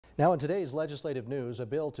Now in today's legislative news, a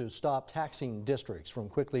bill to stop taxing districts from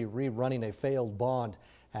quickly rerunning a failed bond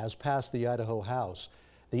has passed the Idaho House.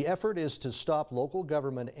 The effort is to stop local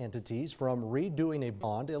government entities from redoing a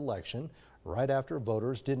bond election right after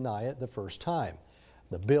voters deny it the first time.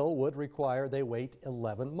 The bill would require they wait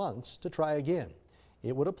 11 months to try again.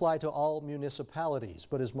 It would apply to all municipalities,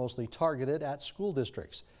 but is mostly targeted at school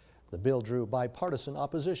districts. The bill drew bipartisan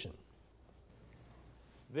opposition.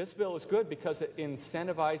 This bill is good because it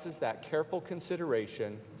incentivizes that careful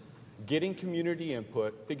consideration, getting community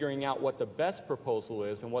input, figuring out what the best proposal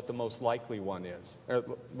is and what the most likely one is, or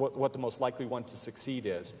what the most likely one to succeed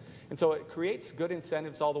is. And so it creates good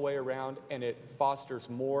incentives all the way around, and it fosters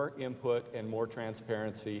more input and more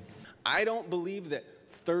transparency. I don't believe that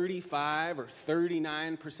 35 or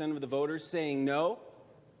 39% of the voters saying no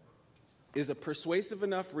is a persuasive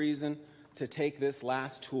enough reason to take this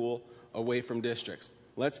last tool away from districts.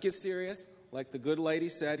 Let's get serious, like the good lady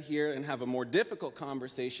said here, and have a more difficult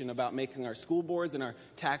conversation about making our school boards and our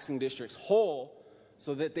taxing districts whole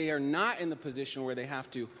so that they are not in the position where they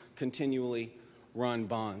have to continually run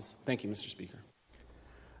bonds. Thank you, Mr. Speaker.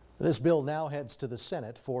 This bill now heads to the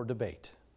Senate for debate.